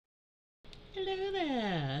Hello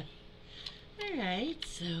there. Alright,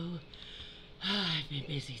 so I've been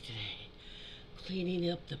busy today.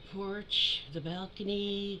 Cleaning up the porch, the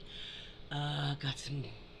balcony. Got some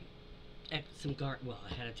well,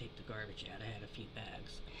 I had to take the garbage out. I had a few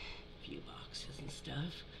bags, a few boxes and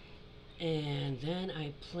stuff. And then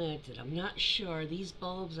I planted, I'm not sure, these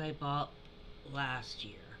bulbs I bought last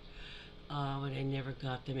year. And I never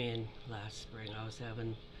got them in last spring. I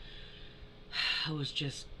was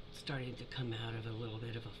just starting to come out of a little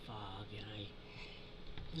bit of a fog,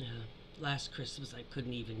 and last Christmas I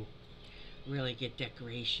couldn't even really get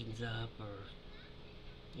decorations up, or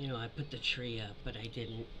I put the tree up, but I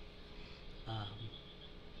didn't um,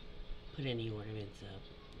 put any ornaments up.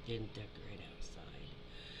 Didn't decorate outside.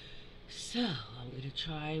 So I'm gonna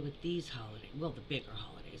try with these holidays. Well, the bigger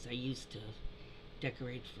holidays. I used to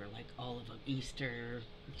decorate for like all of them: Easter,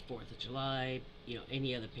 4th of July,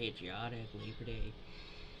 any other patriotic, Labor Day.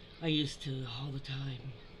 I used to all the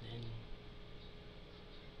time,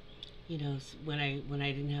 and when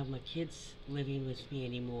I didn't have my kids living with me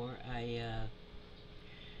anymore, I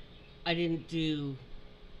didn't do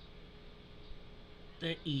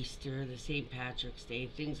the Easter, the St. Patrick's Day,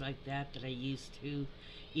 things like that I used to.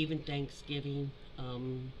 Even Thanksgiving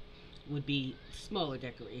would be smaller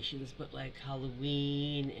decorations, but like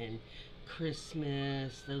Halloween and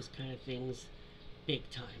Christmas, those kind of things, big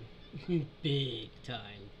time, big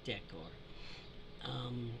time decor.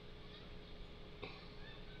 Um,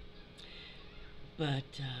 but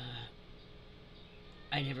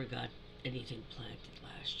I never got anything planted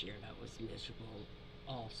last year. That was miserable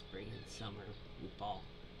all spring and summer and fall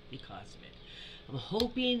because of it. I'm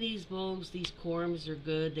hoping these bulbs, these corms are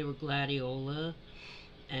good. They were gladiola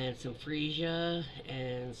and some freesia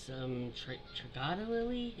and some trigata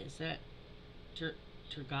lily. Is that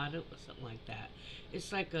trigata or something like that?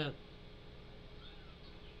 It's like a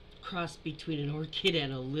cross between an orchid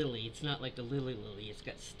and a lily. It's not like a lily. It's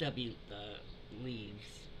got stubby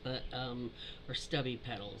leaves, but or stubby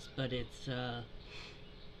petals, but it's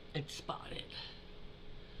spotted.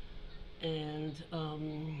 And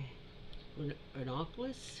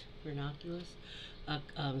ranunculus,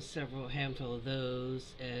 several handful of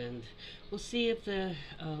those, and we'll see if the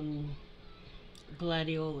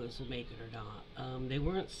gladiolas will make it or not. They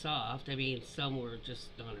weren't soft. I mean, some were just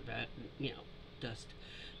on about dust,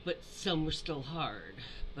 but some were still hard.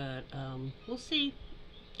 But we'll see.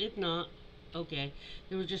 If not, okay.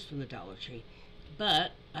 They were just from the Dollar Tree.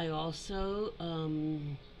 But I also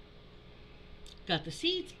got the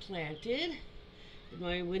seeds planted.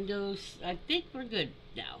 My windows, I think we're good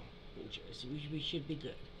now in Jersey. We should be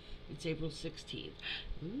good. It's April 16th.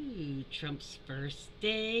 Ooh, Trump's first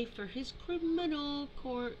day for his criminal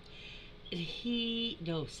court.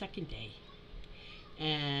 No, second day.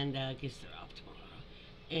 And I guess they're off tomorrow.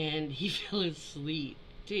 And he fell asleep.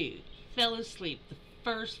 Dude, fell asleep the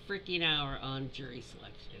first freaking hour on jury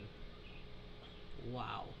selection.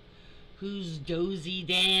 Wow. Who's Dozy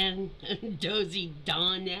Dan? Dozy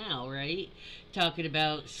Don now, right? Talking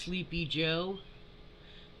about Sleepy Joe.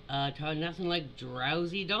 Talking nothing like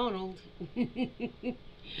Drowsy Donald.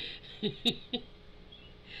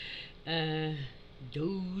 uh,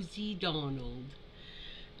 Dozy Donald.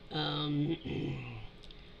 Um,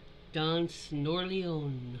 Don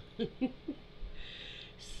Snorleone.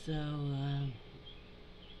 So,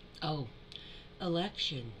 oh,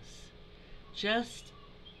 elections. Just,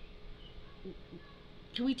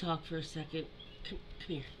 can we talk for a second? Come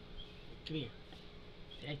here. Come here.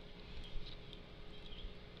 Okay.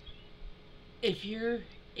 If you're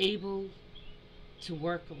able to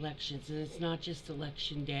work elections, and it's not just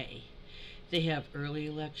election day, they have early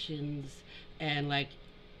elections, and like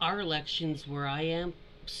our elections where I am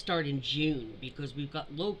start in June because we've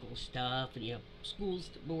got local stuff and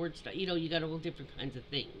schools, board stuff, you got all different kinds of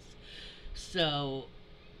things. So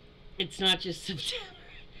it's not just September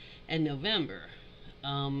and November.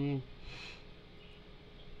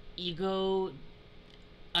 You go,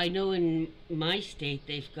 I know in my state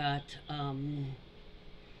they've got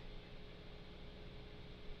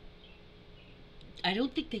I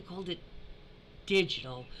don't think they called it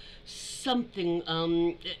digital something.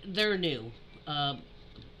 They're new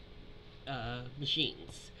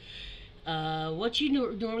machines. What you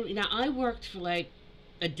know normally, now I worked for like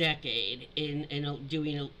a decade in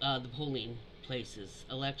doing the polling places,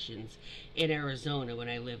 elections in Arizona when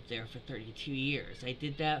I lived there for 32 years. I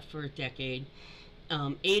did that for a decade.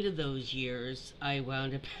 8 of those years I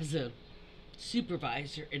wound up as a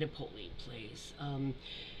supervisor in a polling place.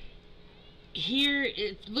 Here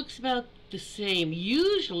it looks about the same.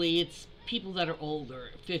 Usually it's people that are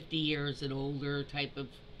older, 50 years and older type of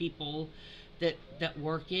people that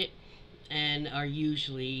work it. and are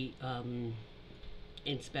usually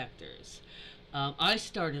inspectors. I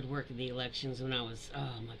started working the elections when I was,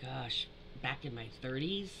 oh my gosh, back in my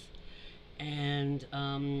 30s and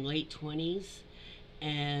late 20s.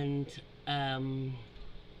 And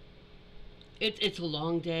it's a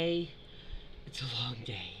long day. It's a long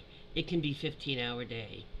day. It can be 15-hour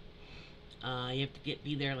day. You have to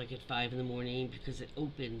be there like at 5 in the morning because it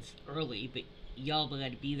opens early, but y'all got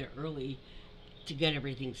to be there early to get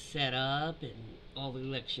everything set up and all the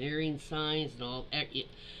electioneering signs and all.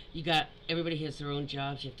 You got everybody has their own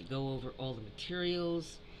jobs. You have to go over all the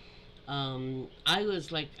materials. I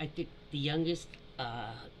was like, I think the youngest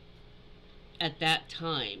at that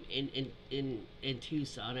time in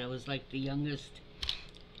Tucson. I was like the youngest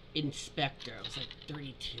inspector. I was like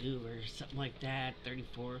 32 or something like that,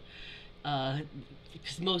 34,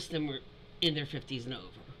 because most of them were in their 50s and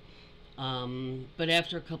over. But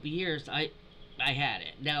after a couple years, I had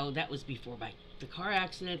it. Now that was before the car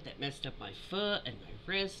accident that messed up my foot and my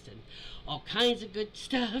wrist and all kinds of good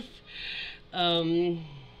stuff, and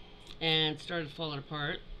started falling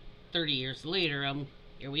apart. 30 years later,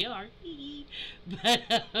 here we are.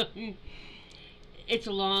 But it's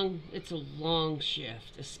a long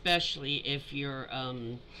shift, especially if you're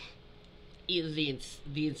either the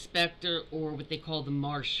inspector or what they call the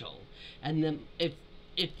marshal. And then if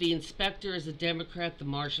the inspector is a Democrat, the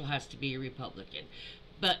marshal has to be a Republican.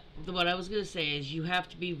 But what I was going to say is you have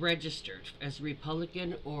to be registered as a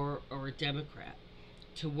Republican or a Democrat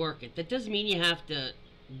to work it. That doesn't mean you have to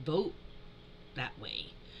vote that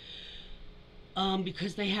way.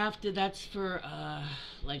 Because they have to, that's for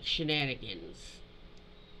like shenanigans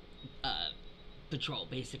patrol,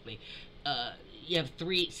 basically. You have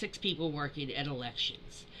 6 people working at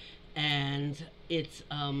elections, and it's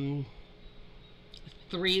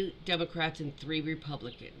 3 Democrats and 3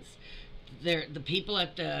 Republicans. They're the people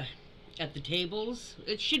at the tables.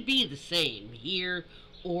 It should be the same here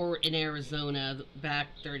or in Arizona back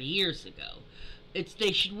 30 years ago.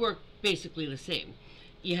 They should work basically the same.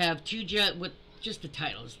 You have 2 with just the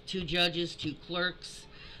titles: 2 judges, 2 clerks.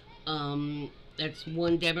 That's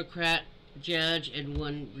 1 Democrat judge and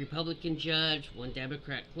 1 Republican judge, 1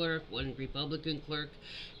 Democrat clerk, 1 Republican clerk,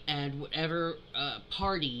 and whatever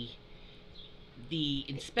party the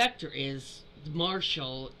inspector is, the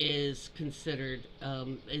marshal is considered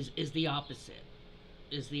is the opposite,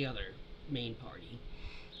 is the other main party,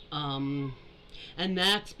 and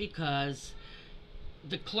that's because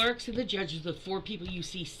the clerks and the judges, the 4 people you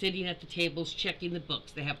see sitting at the tables checking the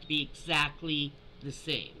books, they have to be exactly the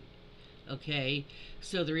same. Okay,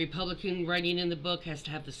 so the Republican writing in the book has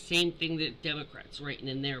to have the same thing that Democrats writing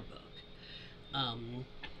in their book.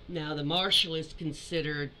 Now the marshal is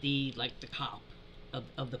considered the cop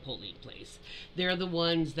of the polling place. They're the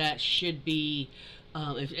ones that should be,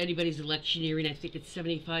 if anybody's electioneering, I think it's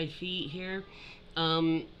 75 feet here,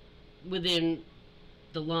 within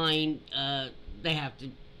the line, they have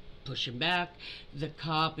to push him back. The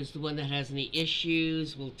cop is the one that has any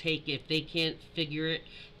issues, will take it. If they can't figure it,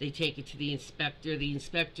 they take it to the inspector. The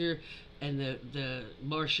inspector and the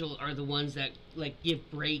marshal are the ones that give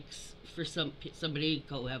breaks for somebody,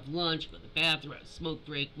 go have lunch, go to the bathroom, have a smoke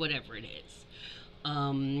break, whatever it is.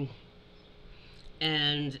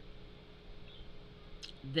 And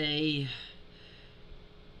they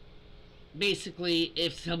basically,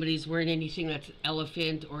 if somebody's wearing anything that's an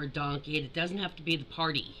elephant or a donkey, it doesn't have to be the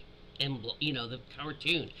party emblem, the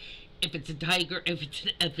cartoon. If it's a tiger, if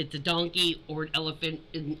it's a donkey or an elephant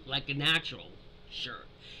in like a natural, sure,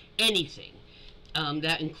 anything.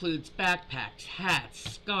 That includes backpacks,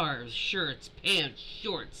 hats, scarves, shirts, pants,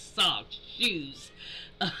 shorts, socks, shoes,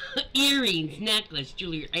 earrings, necklace,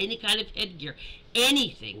 jewelry, any kind of headgear,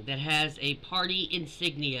 anything that has a party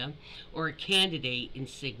insignia or a candidate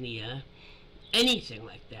insignia, anything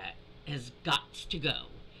like that has got to go.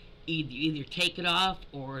 Either take it off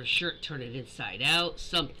or a shirt, turn it inside out,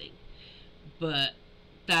 something. But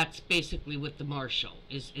that's basically what the marshal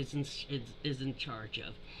is in charge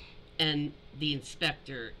of. And the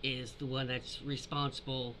inspector is the one that's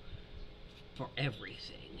responsible for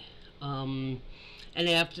everything. And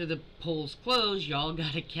after the polls close, y'all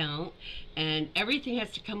got to count, and everything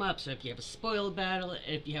has to come up. So if you have a spoiled ballot,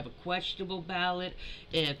 if you have a questionable ballot,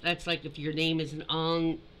 if your name isn't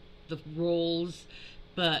on the rolls,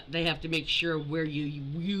 but they have to make sure where you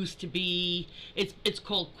used to be. It's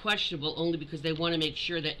called questionable only because they want to make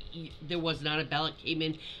sure that there was not a ballot came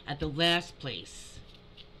in at the last place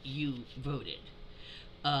you voted.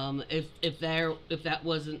 If that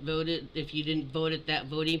wasn't voted, if you didn't vote at that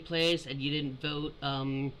voting place and you didn't vote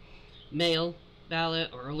mail,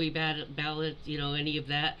 ballot or early ballot, you know, any of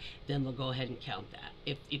that, then they'll go ahead and count that.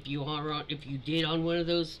 If you are on, if you did on one of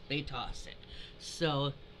those, they toss it.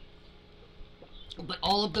 So, but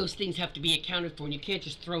all of those things have to be accounted for, and you can't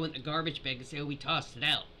just throw it in the garbage bag and say, oh, we tossed it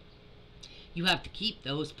out. You have to keep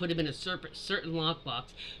those, put them in a certain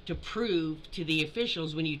lockbox to prove to the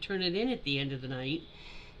officials when you turn it in at the end of the night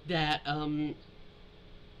that,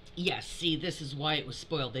 yes, see, this is why it was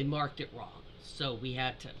spoiled. They marked it wrong. So we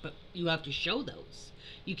had to, but you have to show those.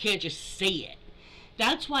 You can't just say it.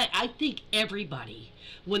 That's why I think everybody,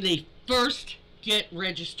 when they first get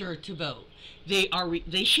registered to vote,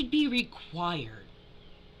 they should be required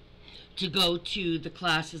to go to the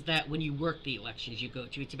classes that when you work the elections you go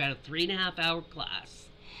to. It's about a 3.5-hour class.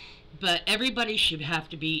 But everybody should have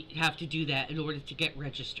to do that in order to get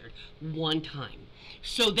registered one time.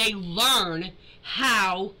 So they learn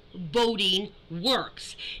how voting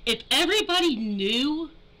works. If everybody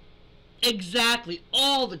knew exactly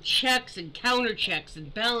all the checks and counter checks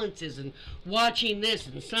and balances and watching this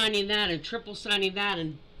and signing that and triple signing that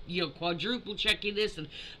and, you know, quadruple checking this, and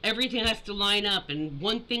everything has to line up, and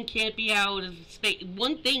one thing can't be out of space.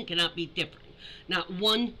 One thing cannot be different. Not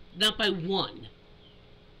by one.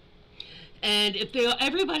 And if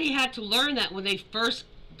everybody had to learn that when they first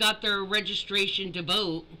got their registration to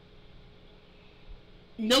vote,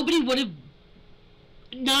 not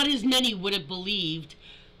as many would have believed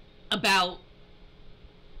about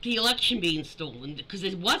the election being stolen, because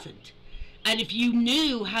it wasn't. And if you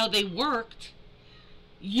knew how they worked,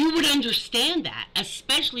 you would understand that,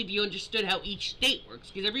 especially if you understood how each state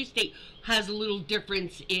works, because every state has a little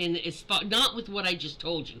difference in, not with what I just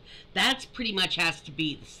told you. That's pretty much has to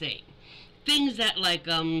be the same. Things that like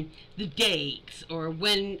the dates or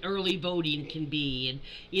when early voting can be, and,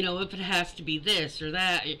 you know, if it has to be this or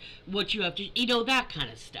that, what you have to, you know, that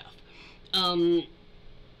kind of stuff.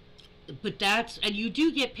 But that's, and you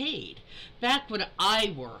do get paid. Back when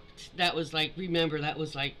I worked, that was like, remember, that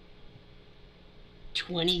was like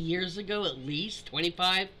 20 years ago, at least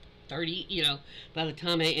 25, 30, you know, by the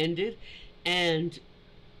time I ended. And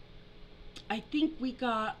I think we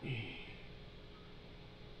got,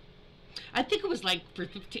 I think it was like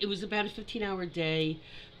it was about a 15-hour day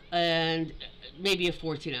and maybe a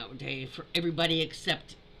 14-hour day for everybody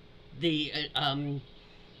except the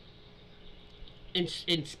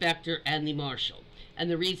inspector and the marshal. And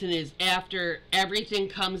the reason is, after everything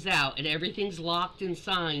comes out and everything's locked and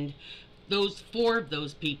signed, those 4 of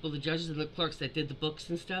those people, the judges and the clerks that did the books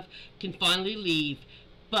and stuff, can finally leave.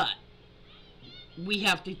 But we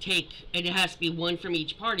have to take, and it has to be one from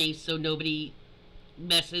each party, so nobody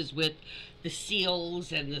messes with the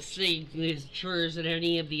seals and the signatures and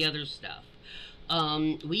any of the other stuff.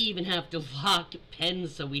 We even have to lock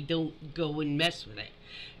pens so we don't go and mess with it.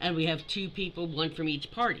 And we have 2 people, one from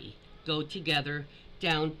each party, go together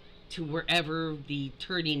down to wherever the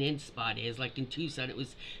turning in spot is. Like in Tucson, it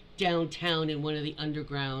was downtown in one of the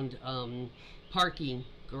underground parking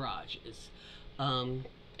garages.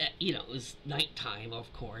 You know, it was nighttime,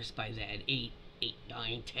 of course, by then, 8,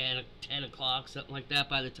 9, 10 o'clock, something like that,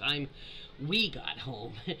 by the time we got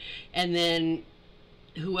home. And then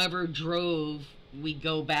whoever drove, we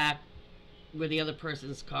go back where the other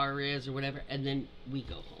person's car is or whatever, and then we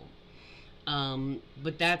go home.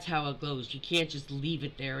 But that's how it goes. You can't just leave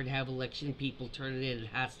it there and have election people turn it in. It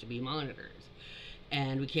has to be monitored.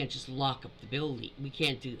 And we can't just lock up the building. We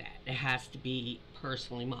can't do that. It has to be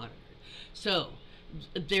personally monitored. So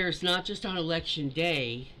there's not just on election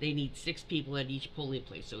day, they need 6 people at each polling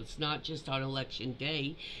place. So it's not just on election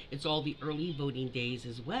day, it's all the early voting days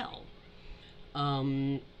as well.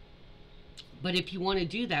 But if you want to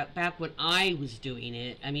do that, back when I was doing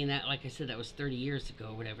it, I mean, that, like I said, that was 30 years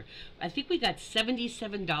ago or whatever. I think we got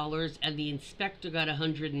 $77 and the inspector got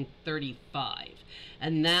 $135.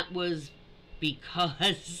 And that was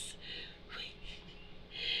because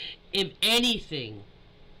if anything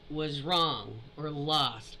was wrong or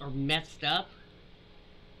lost or messed up,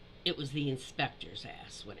 it was the inspector's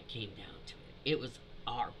ass when it came down to it. It was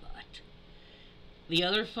our butt. The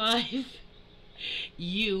other 5,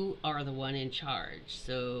 you are the one in charge.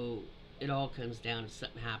 So it all comes down to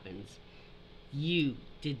something happens. You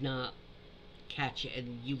did not catch it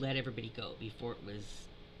and you let everybody go before it was,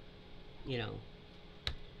 you know,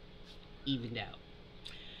 evened out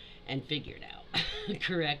and figured out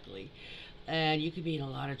correctly. And you could be in a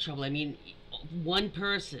lot of trouble. I mean, one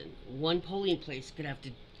person, one polling place could have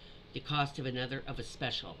the cost of a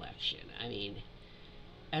special election. I mean,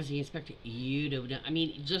 as the inspector, you do not, I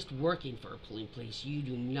mean, just working for a polling place, you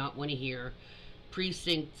do not want to hear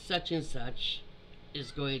precinct such and such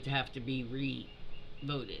is going to have to be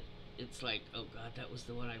re-voted. it's like, oh God, that was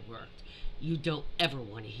the one I worked. You don't ever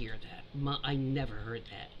want to hear that. I never heard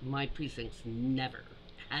that. My precincts never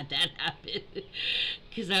had that happen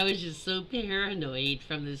because I was just so paranoid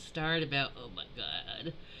from the start about, oh my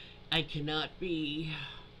God, I cannot be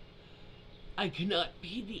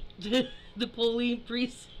the polling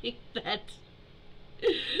precinct that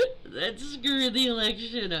screwed the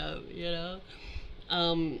election up, you know.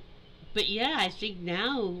 But yeah, I think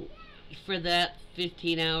now for that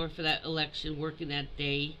 15 hour for that election, working that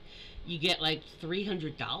day, you get like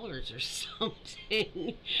 $300 or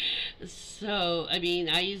something. So I mean,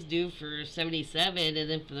 I used to do for 77, and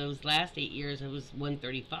then for those last 8 years, it was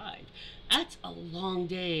 135. That's a long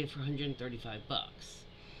day for 135 bucks.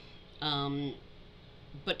 Um,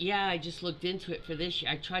 but yeah, I just looked into it for this year.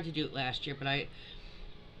 I tried to do it last year, but I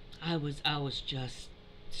was just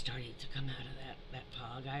starting to come out of that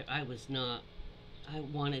fog. I was not. I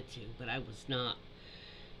wanted to, but I was not.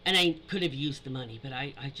 And I could have used the money, but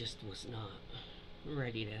I just was not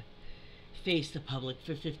ready to face the public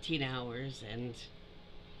for 15 hours and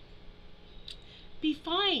be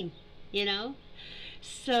fine, you know?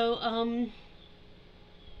 So, I'm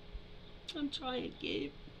trying,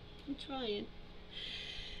 Gabe. I'm trying.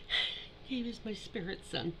 Gabe is my spirit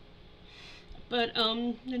son. But,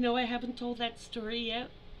 I know I haven't told that story yet,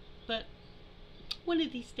 but one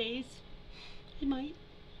of these days, I might.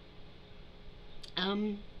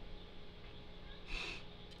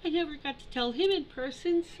 I never got to tell him in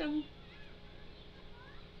person, so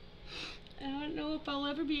I don't know if I'll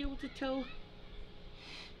ever be able to tell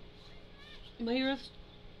my Earth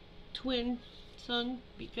twin son,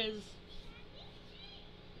 because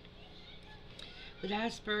with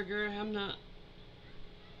Asperger,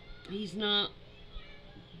 he's not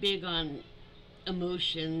big on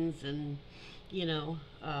emotions and, you know,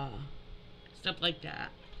 stuff like that.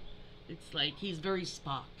 It's like he's very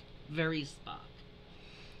Spock, very Spock.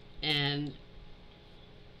 And,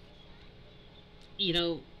 you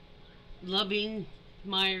know, loving,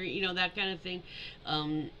 admiring, you know, that kind of thing.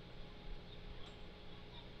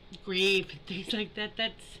 Grief, things like that.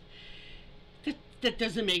 That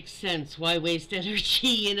doesn't make sense. Why waste energy?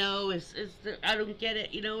 You know, I don't get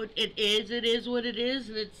it. You know, it is what it is,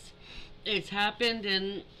 and it's happened,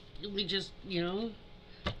 and we just, you know,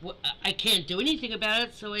 I can't do anything about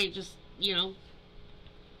it, so I just, you know,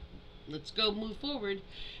 let's go move forward.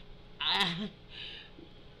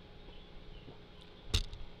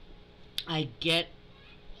 I get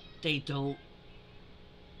they don't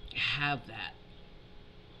have that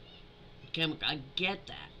chemical. I get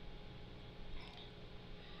that.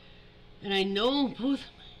 And I know both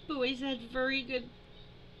my boys had very good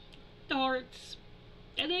hearts.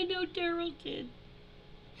 And I know Daryl did.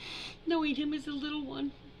 Knowing him as a little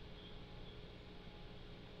one.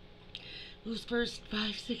 Those first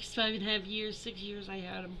 5.5 years, 6 years I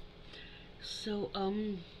had him. So,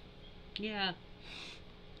 yeah.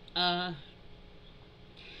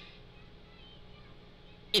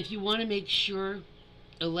 If you want to make sure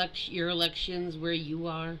your elections where you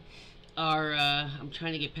are, I'm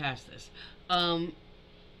trying to get past this, are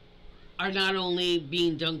not only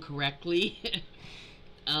being done correctly,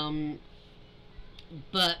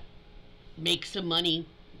 but make some money,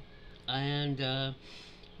 and the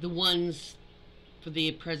ones for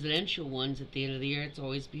the presidential ones at the end of the year, it's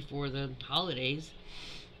always before the holidays,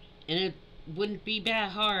 and it wouldn't be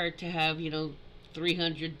that hard to have, you know,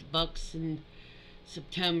 $300 in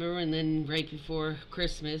September, and then right before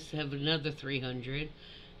Christmas have another 300.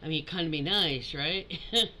 I mean, it kind of be nice, right?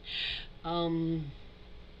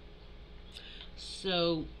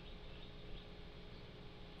 So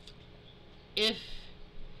if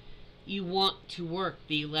you want to work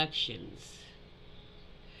the elections,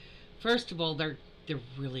 first of all, they're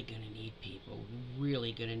really going to need people.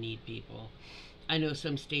 Really going to need people. I know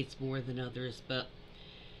some states more than others, but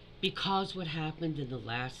because what happened in the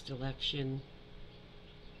last election,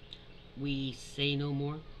 we say no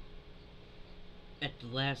more at the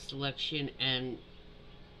last election, and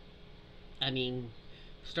I mean,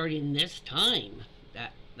 starting this time,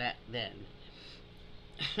 that then,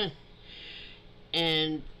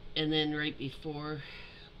 and then right before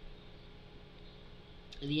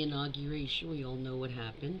the inauguration, we all know what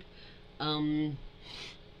happened.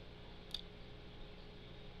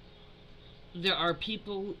 There are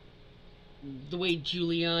people, the way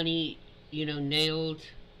Giuliani, you know, nailed.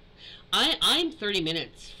 I'm 30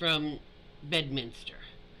 minutes from Bedminster,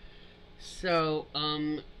 so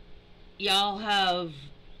y'all have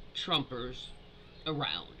Trumpers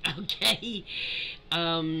around, okay?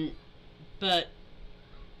 But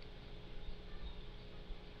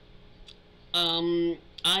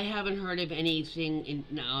I haven't heard of anything in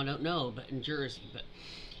now. I don't know, but in Jersey, but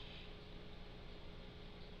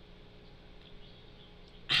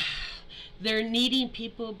they're needing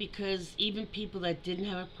people because even people that didn't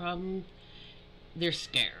have a problem, they're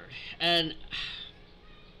scared, and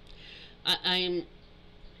I'm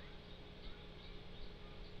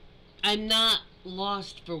I'm not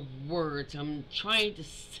lost for words. I'm trying to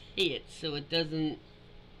say it so it doesn't.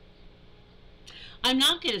 I'm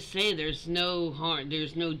not going to say there's no harm,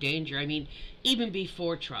 there's no danger. I mean, even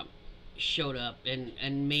before Trump showed up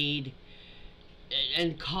and made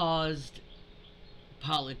and caused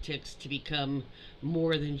politics to become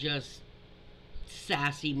more than just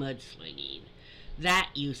sassy mudslinging. That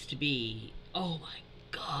used to be, oh my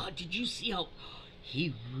God, did you see how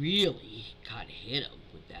he really got hit him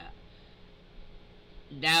with that?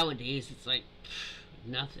 Nowadays, it's like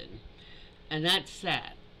nothing. And that's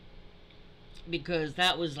sad because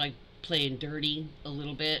that was like playing dirty a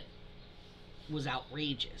little bit, was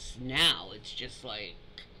outrageous. Now it's just like,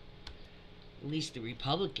 at least the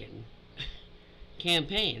Republican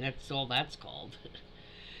campaign, that's all that's called.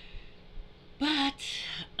 But,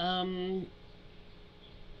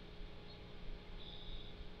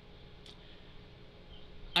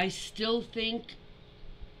 I still think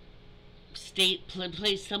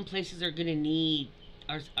some places are going to need,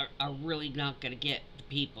 are really not going to get the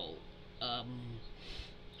people, um,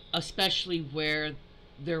 especially where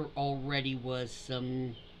there already was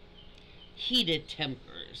some heated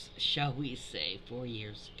tempers, shall we say, 4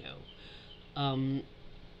 years ago. Um,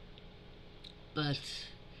 but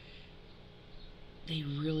they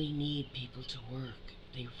really need people to work.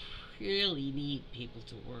 They really need people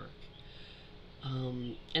to work.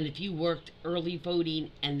 And if you worked early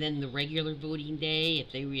voting and then the regular voting day,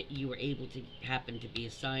 if you were able to happen to be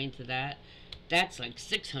assigned to that, that's like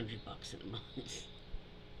 $600 in a month.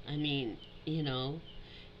 I mean, you know,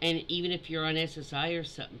 and even if you're on SSI or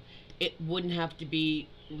something, it wouldn't have to be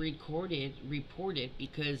reported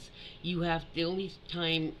because you have the only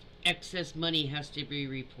time excess money has to be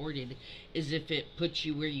reported is if it puts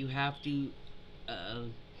you where you have to. Uh,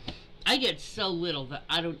 I get so little that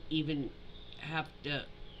I don't even have to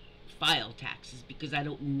file taxes because I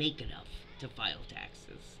don't make enough to file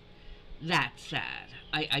taxes. That's sad.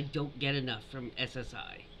 I don't get enough from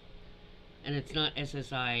SSI. And it's not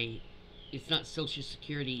SSI, it's not Social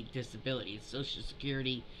Security Disability, it's Social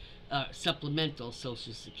Security, supplemental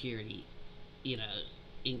Social Security, you know,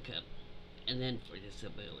 income. And then for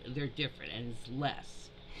disability, they're different and it's less.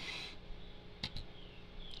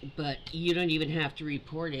 But you don't even have to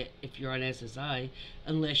report it if you're on SSI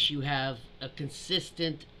unless you have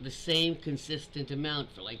the same consistent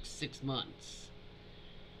amount for like 6 months,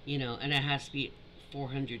 you know, and it has to be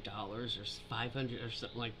 $400 or 500 or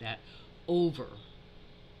something like that over,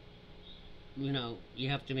 you know, you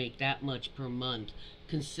have to make that much per month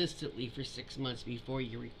consistently for 6 months before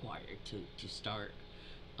you're required to start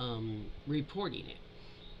reporting it.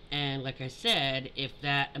 And like I said, if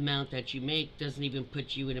that amount that you make doesn't even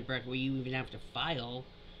put you in a bracket where you even have to file,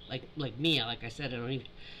 like me, like I said, I don't even,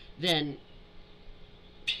 then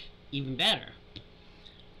even better.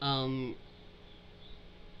 Um,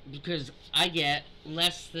 because I get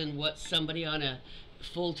less than what somebody on a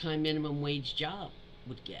full-time minimum wage job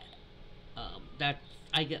would get. That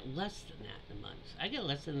I get less than that in a month. I get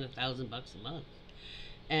less than $1,000 a month,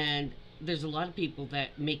 and there's a lot of people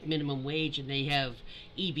that make minimum wage and they have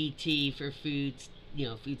EBT for foods, you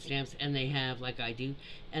know, food stamps, and they have, like I do,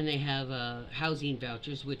 and they have housing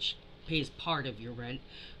vouchers, which pays part of your rent,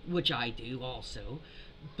 which I do also.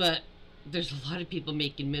 But there's a lot of people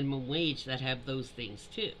making minimum wage that have those things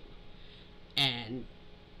too. And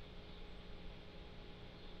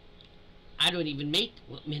I don't even make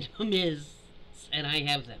what minimum is, and I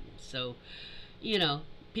have them. So, you know,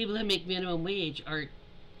 people that make minimum wage are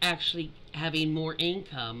actually having more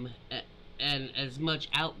income and as much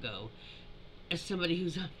outgo as somebody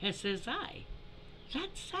who's on SSI.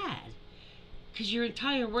 That's sad. Because your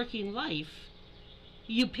entire working life,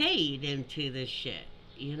 you paid into this shit,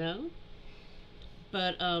 you know?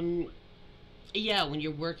 But, yeah, when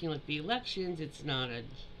you're working like the elections, it's not a,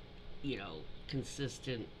 you know,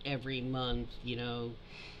 consistent every month, you know?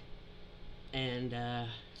 And,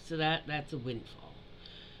 so that's a windfall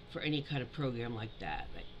for any kind of program like that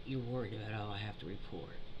you're worried about, oh, I have to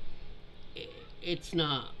report. It's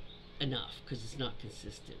not enough because it's not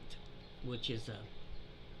consistent, which is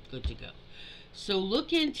good to go. So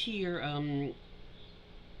look into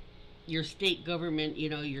your state government, you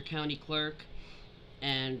know, your county clerk,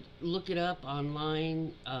 and look it up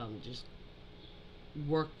online. Just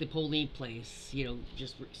work the polling place, you know,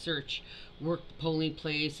 just search work the polling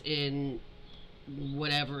place in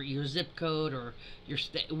whatever your zip code or your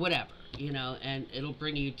whatever, and it'll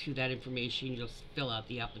bring you to that information. You'll fill out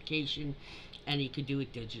the application, and you could do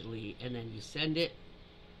it digitally, and then you send it,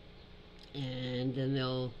 and then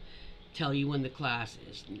they'll tell you when the class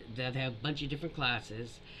is. They have a bunch of different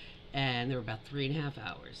classes, and they're about 3.5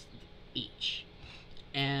 hours each.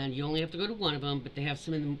 And you only have to go to one of them, but they have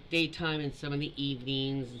some in the daytime and some in the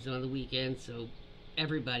evenings and some on the weekends, so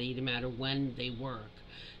everybody, no matter when they work,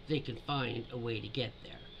 they can find a way to get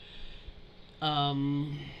there.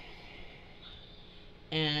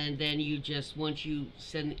 And then you just, once you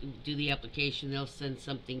do the application, they'll send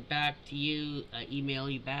something back to you, email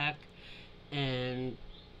you back, and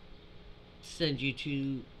send you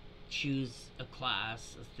to choose a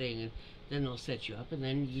class, a thing, and then they'll set you up, and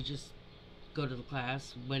then you just go to the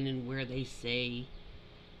class when and where they say,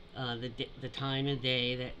 the time and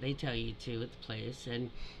day that they tell you to at the place,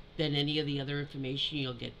 and then any of the other information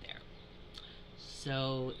you'll get there.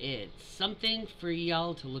 So it's something for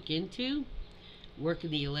y'all to look into. Work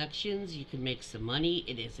in the elections, you can make some money.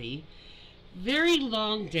 It is a very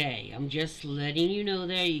long day. I'm just letting you know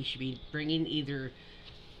that you should be bringing you're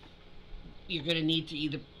going to need to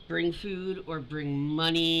either bring food or bring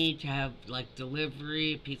money to have like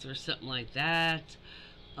delivery, pizza or something like that.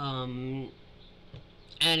 And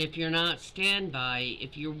if you're not standby,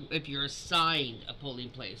 if you're assigned a polling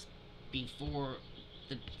place before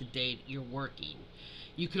the date you're working,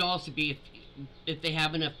 you could also be, if they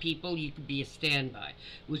have enough people, you could be a standby,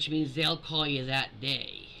 which means they'll call you that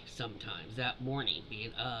day, sometimes that morning,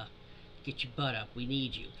 being get your butt up, we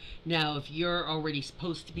need you. Now if you're already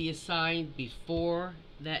supposed to be assigned before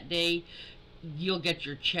that day, you'll get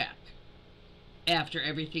your check after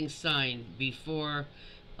everything's signed, before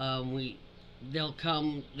they'll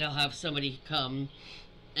have somebody come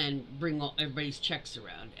and bring everybody's checks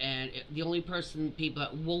around, and the only people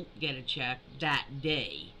that won't get a check that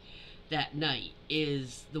day, that night,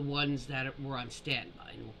 is the ones that were on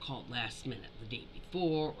standby, and we'll call it last minute, the day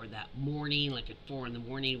before or that morning, like at 4 in the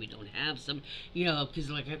morning. We don't have some, because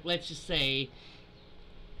like, let's just say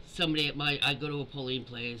somebody I go to a polling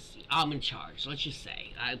place, I'm in charge, let's just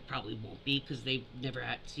say. I probably won't be, because they've never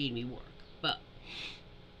seen me work, but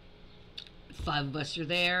 5 of us are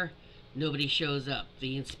there, nobody shows up.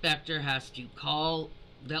 The inspector has to call,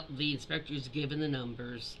 the inspector's given the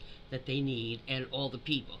numbers that they need and all the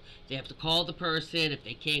people. They have to call the person. If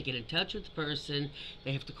they can't get in touch with the person,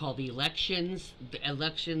 they have to call the elections. The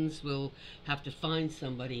elections will have to find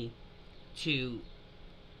somebody to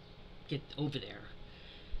get over there.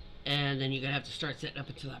 And then you're going to have to start setting up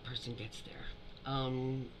until that person gets there.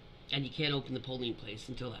 And you can't open the polling place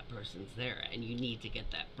until that person's there, and you need to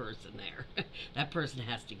get that person there. That person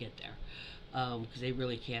has to get there, because they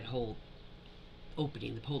really can't hold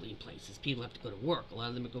opening the polling places. People have to go to work. A lot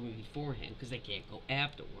of them are going beforehand because they can't go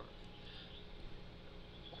after work.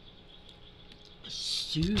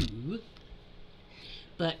 So,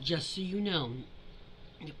 but just so you know,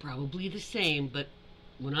 they're probably the same, but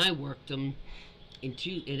when I worked them in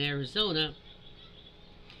Arizona,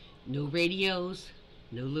 no radios,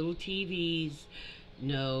 no little TVs,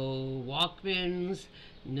 no Walkmans,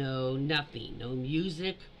 no nothing, no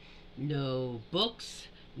music, no books,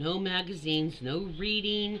 no magazines, no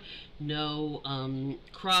reading, no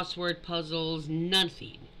crossword puzzles,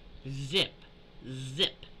 nothing. Zip.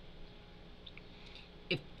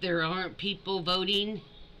 If there aren't people voting,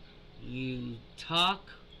 you talk,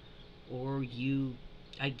 or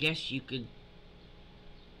I guess you could,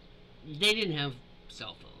 they didn't have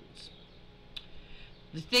cell phones.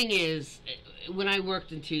 The thing is, when I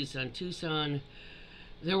worked in Tucson,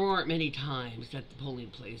 there weren't many times that the polling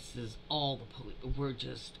places, all the polling, were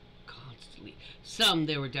just constantly.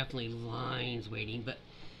 There were definitely lines waiting, but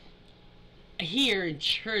here in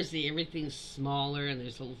Jersey, everything's smaller, and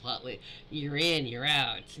there's a lot, you're in, you're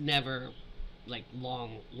out. It's never like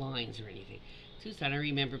long lines or anything. Tucson, I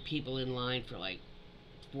remember people in line for like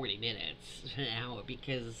 40 minutes, an hour,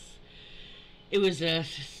 because it was a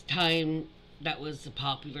time that was a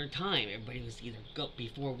popular time. Everybody was either go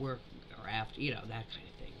before work or after, that kind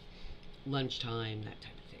of thing. Lunchtime, that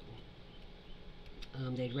type of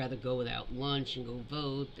thing. They'd rather go without lunch and go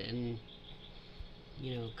vote than,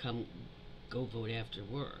 go vote after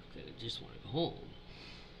work. They just want to go home,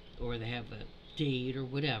 or they have a date or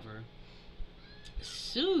whatever.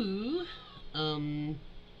 So,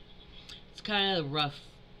 it's kind of a rough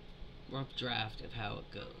draft of how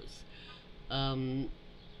it goes.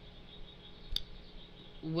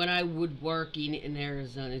 When I would working in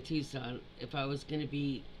Arizona, Tucson, if I was going to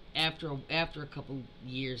be, after a couple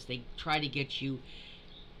years, they try to get you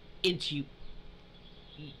into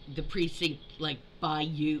the precinct, like by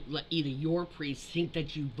you, like either your precinct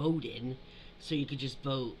that you vote in, so you could just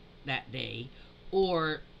vote that day,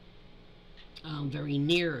 or very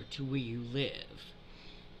near to where you live.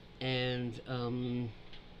 And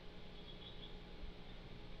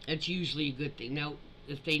that's usually a good thing. Now,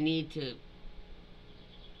 if they need to,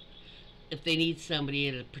 if they need somebody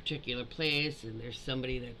at a particular place and there's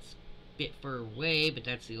somebody that's a bit far away, but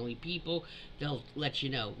that's the only people, they'll let you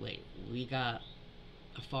know. Wait, we got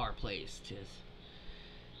a far place to.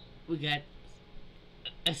 We got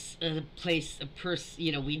a place, a person.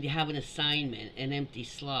 You know, we have an assignment, an empty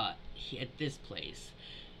slot at this place.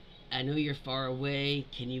 I know you're far away.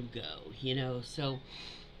 Can you go? You know, so.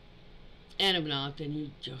 And if not, then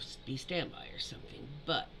you just be standby or something.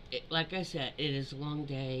 But like I said, it is a long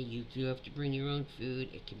day. You do have to bring your own food.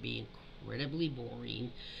 It can be incredibly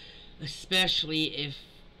boring, especially if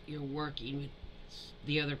you're working with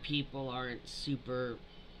the other people aren't super,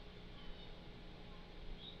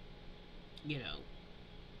 you know,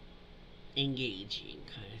 engaging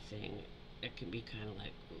kind of thing. It can be kind of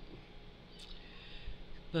like,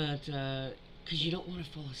 but because you don't want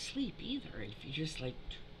to fall asleep either. If you're just like,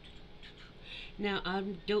 now I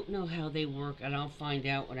don't know how they work, and I'll find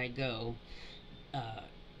out when I go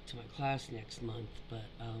to my class next month. But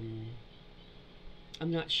I'm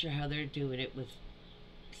not sure how they're doing it with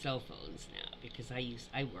cell phones now, because I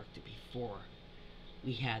worked it before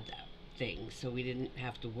we had that thing, so we didn't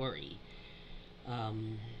have to worry.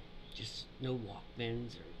 Just no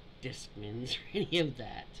Walkmans or Discmans or any of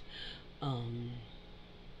that.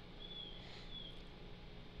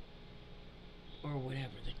 Or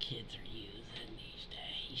whatever the kids are using these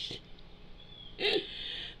days.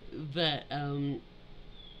 But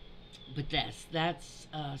that's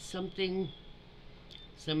something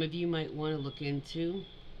some of you might want to look into.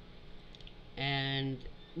 And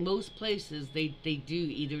most places they do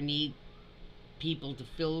either need people to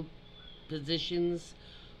fill positions,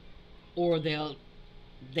 or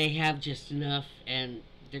they have just enough and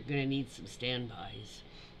they're gonna need some standbys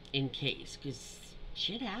in case, because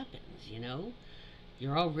shit happens, you know.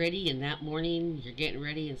 You're all ready, and that morning you're getting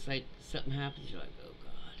ready, and it's like something happens. You're like, oh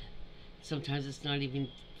god. Sometimes it's not even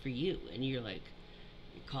for you, and you're like,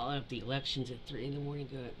 you're calling up the elections at 3 in the morning,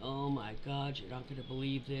 going, oh my god, you're not gonna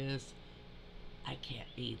believe this. I can't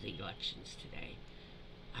be the elections today.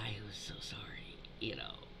 I was so sorry, you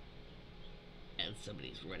know. And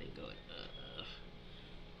somebody's running, going,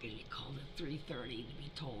 gonna be called at 3:30 to be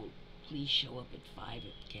told, please show up at 5.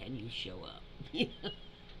 Can you show up? You know?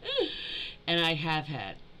 And I have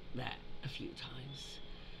had that a few times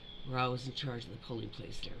where I was in charge of the polling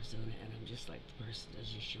place in Arizona, and I'm just like, the person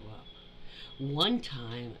doesn't show up. One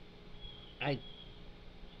time,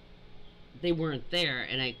 they weren't there,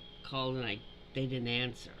 and I called, and they didn't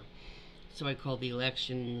answer. So I called the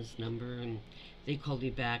elections number, and they called me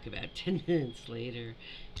back about 10 minutes later,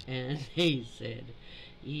 and they said,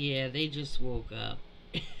 yeah, they just woke up.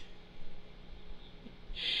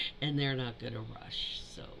 And they're not going to rush,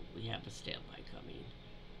 so we have a standby coming.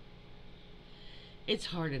 It's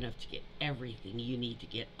hard enough to get everything you need to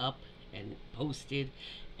get up and posted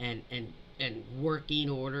and working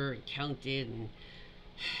order and counted, and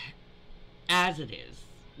as it is,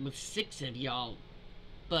 with 6 of y'all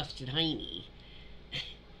busted hiney.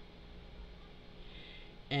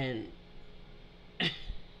 And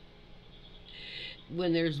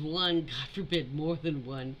when there's one, God forbid more than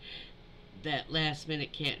one, that last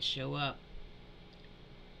minute can't show up,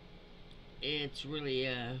 it's really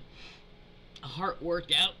a heart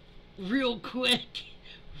workout real quick.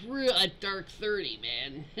 Real a dark 30,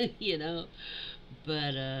 man. You know.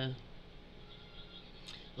 But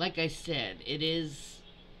like I said, it is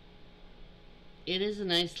a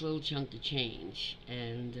nice little chunk of change,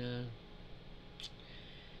 and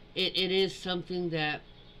it is something that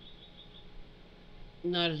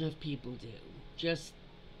not enough people do. Just,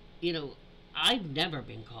 you know, I've never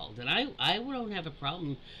been called, and I don't have a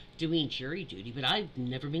problem doing jury duty, but I've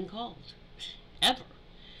never been called, ever.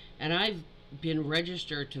 And I've been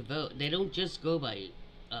registered to vote. They don't just go by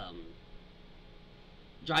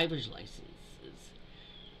driver's licenses.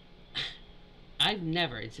 I've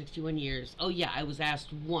never, in 61 years, oh yeah, I was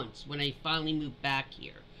asked once when I finally moved back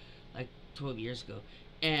here, like 12 years ago,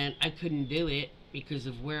 and I couldn't do it because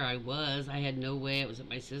of where I was. I had no way. I was at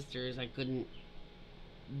my sister's. I couldn't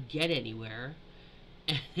get anywhere,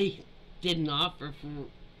 and they didn't offer for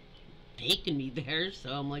taking me there,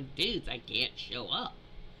 so I'm like, dudes, I can't show up.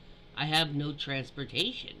 I have no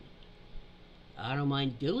transportation. I don't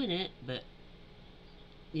mind doing it, but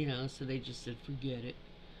you know, so they just said forget it.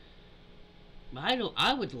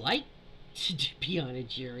 I would like to be on a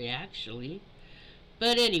jury, actually,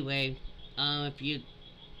 But anyway, if you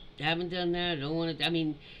haven't done that, don't want to. I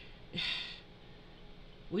mean,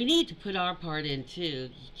 we need to put our part in too.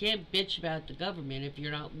 You can't bitch about the government if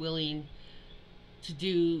you're not willing to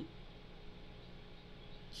do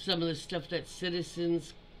some of the stuff that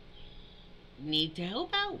citizens need to help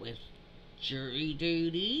out with. Jury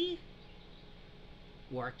duty,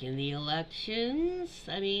 work in the elections.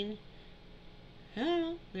 I mean, I don't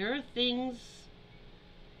know, there are things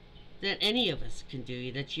that any of us can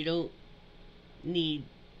do that you don't need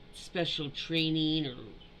special training or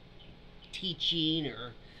teaching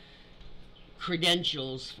or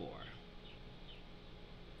credentials for.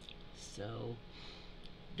 So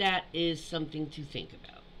that is something to think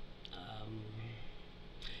about.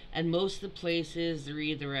 And most of the places they're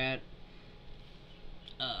either at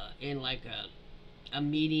in like a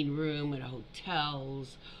meeting room at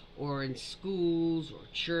hotels or in schools or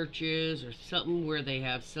churches or something where they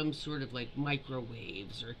have some sort of like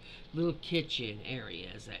microwaves or little kitchen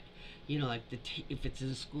areas that, you know, like if it's in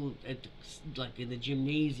a school at like in the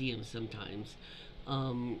gymnasium sometimes,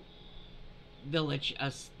 they'll let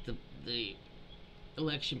us the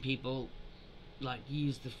election people like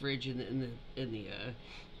use the fridge in the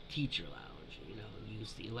teacher lounge, you know,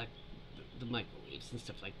 use the microwaves and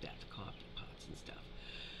stuff like that, the coffee pots and stuff,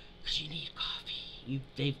 because you need coffee.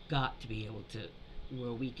 They've got to be able to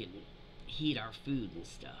where we can heat our food and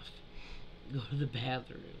stuff, go to the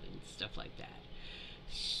bathroom and stuff like that.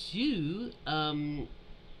 So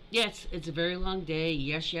yes, it's a very long day.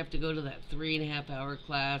 Yes, you have to go to that 3.5 hour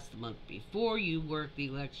class the month before you work the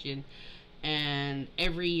election. And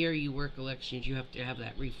every year you work elections, you have to have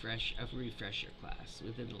that refresher class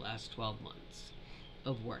within the last 12 months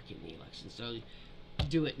of working the election. So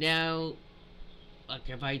do it now. Like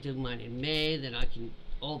if I do mine in May, then I can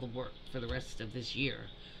all the work for the rest of this year.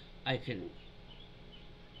 I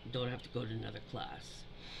don't have to go to another class.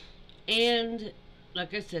 And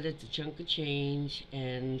like I said, it's a chunk of change,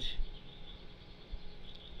 and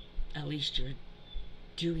at least you're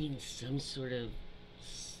doing some sort of,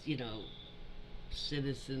 you know,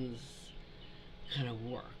 citizens kind of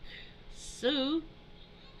work. So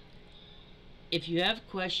if you have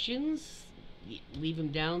questions, leave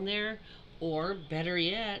them down there, or better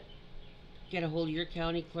yet, get a hold of your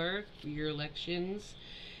county clerk for your elections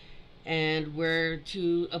and where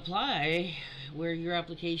to apply, where your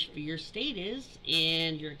application for your state is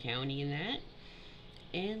and your county and that,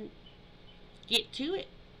 and get to it,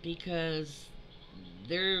 because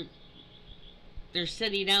they're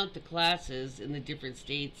sending out the classes in the different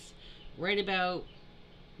states right about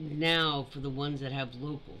now for the ones that have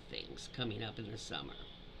local things coming up in the summer.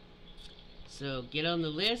 So get on the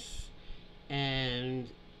list, and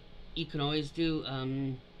you can always do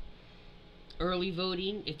early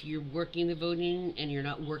voting. If you're working the voting and you're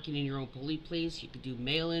not working in your own polling place, you can do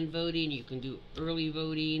mail-in voting, you can do early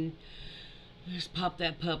voting. Just pop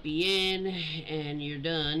that puppy in and you're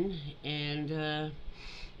done. And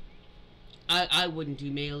I wouldn't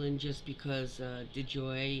do mail-in just because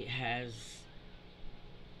DeJoy has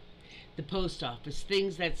the post office,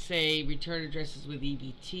 things that say return addresses with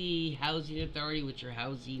EBT, housing authority, which are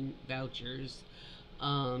housing vouchers,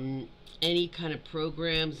 any kind of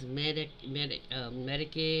programs, Medicaid,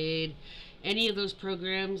 any of those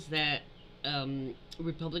programs that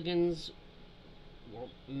Republicans or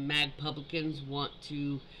MAGPublians want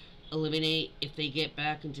to eliminate if they get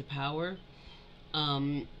back into power.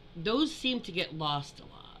 Those seem to get lost a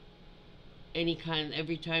lot.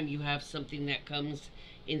 Every time you have something that comes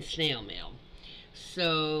in snail mail.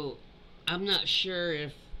 So I'm not sure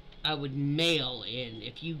if I would mail in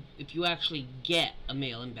if you actually get a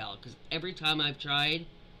mail-in ballot, because every time I've tried,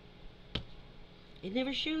 it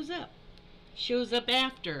never shows up. It shows up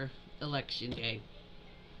after election day,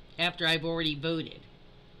 after I've already voted.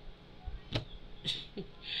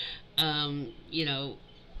 You know,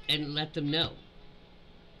 and let them know.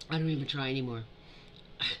 I don't even try anymore.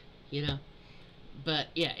 You know. But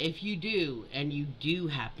yeah, if you do, and you do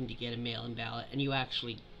happen to get a mail-in ballot, and you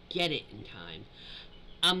actually get it in time,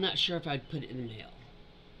 I'm not sure if I'd put it in the mail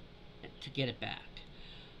to get it back.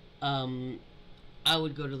 I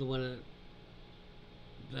would go to one of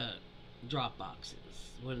the drop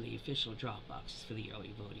boxes, one of the official drop boxes for the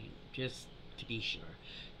early voting, just to be sure.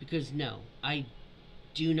 Because no, I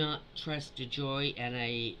do not trust DeJoy, and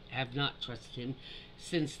I have not trusted him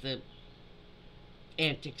since the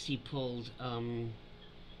antics he pulled,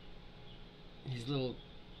 his little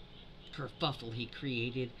kerfuffle he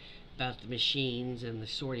created about the machines and the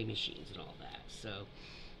sorting machines and all that. So,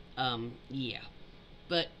 yeah.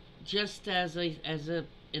 But just as a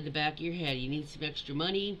in the back of your head, you need some extra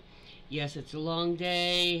money. Yes, it's a long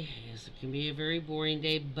day. Yes, it can be a very boring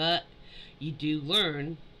day, but you do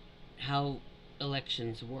learn how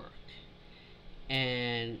elections work.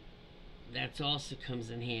 And that also comes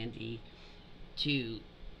in handy to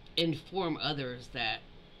inform others that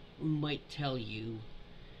might tell you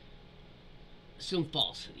some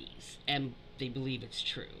falsities and they believe it's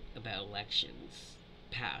true about elections,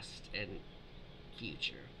 past and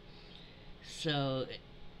future. So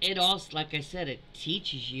it also, like I said, it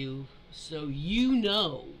teaches you so you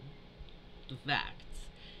know the facts.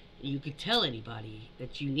 You could tell anybody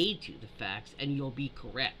that you need to the facts, and you'll be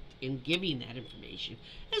correct in giving that information,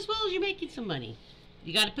 as well as you're making some money.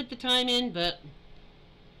 You got to put the time in, but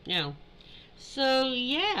you know. So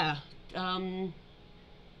yeah, um,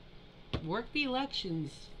 work the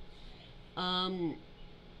elections. Um,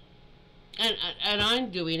 and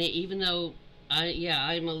I'm doing it, even though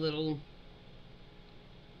I'm a little.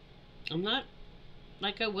 I'm not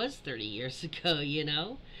like I was 30 years ago, you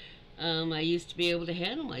know. I used to be able to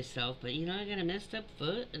handle myself, but you know, I got a messed up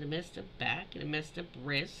foot and a messed up back and a messed up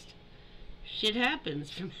wrist. Shit happens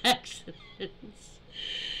from accidents.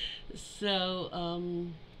 So,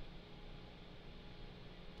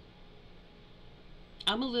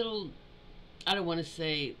 I'm a little, I don't want to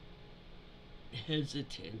say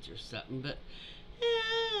hesitant or something, but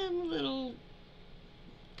I'm a little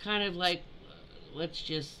kind of like, let's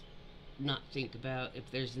just not think about if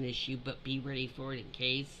there's an issue, but be ready for it in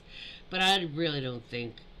case. But I really don't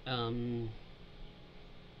think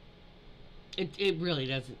it really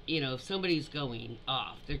doesn't. You know, if somebody's going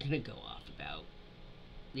off, they're going to go off about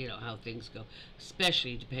how things go,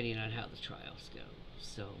 especially depending on how the trials go.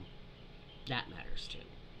 So that matters too,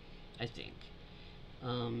 I think.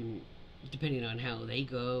 Um, Depending on how they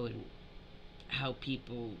go and how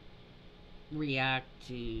people react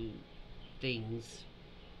to things,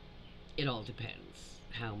 it all depends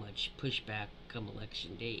how much pushback come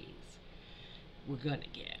election days we're gonna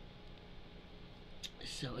get.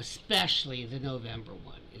 So especially the November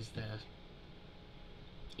one is the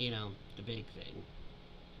big thing.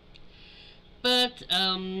 But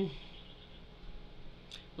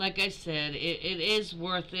like I said, it is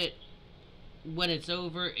worth it when it's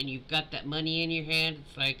over and you've got that money in your hand.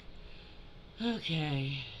 It's like,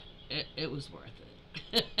 okay, it was worth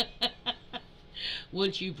it.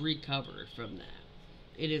 Once you've recovered from that.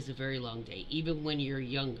 It is a very long day. Even when you're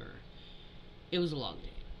younger, it was a long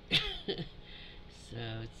day. So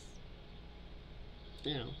it's,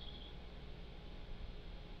 you know,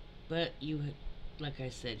 but like I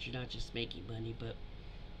said, you're not just making money, but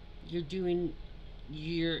you're doing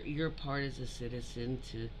your part as a citizen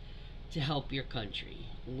to help your country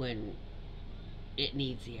when it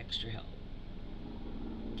needs the extra help.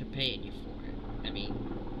 They're paying you for it. I mean,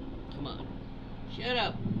 come on. Shut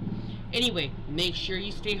up. Anyway, make sure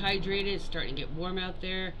you stay hydrated. It's starting to get warm out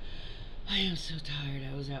there. I am so tired.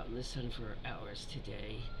 I was out in the sun for hours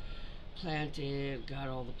today. Planted, got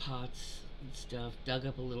all the pots and stuff, dug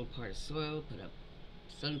up a little part of soil, put up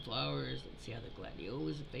sunflowers. Let's see how the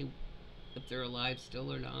gladiolas, if they're alive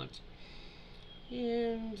still or not.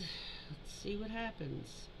 And let's see what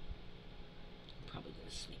happens. I'm probably going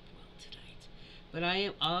to sleep well tonight. But I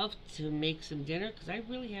am off to make some dinner because I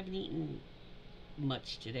really haven't eaten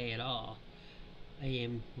much today at all. I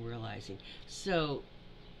am realizing. So,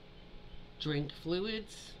 drink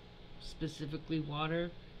fluids, specifically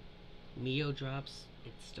water. Mio drops,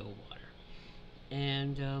 it's still water.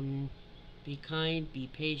 And be kind, be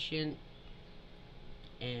patient,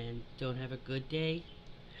 and don't have a good day.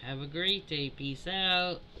 Have a great day. Peace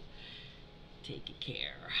out. Take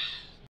care.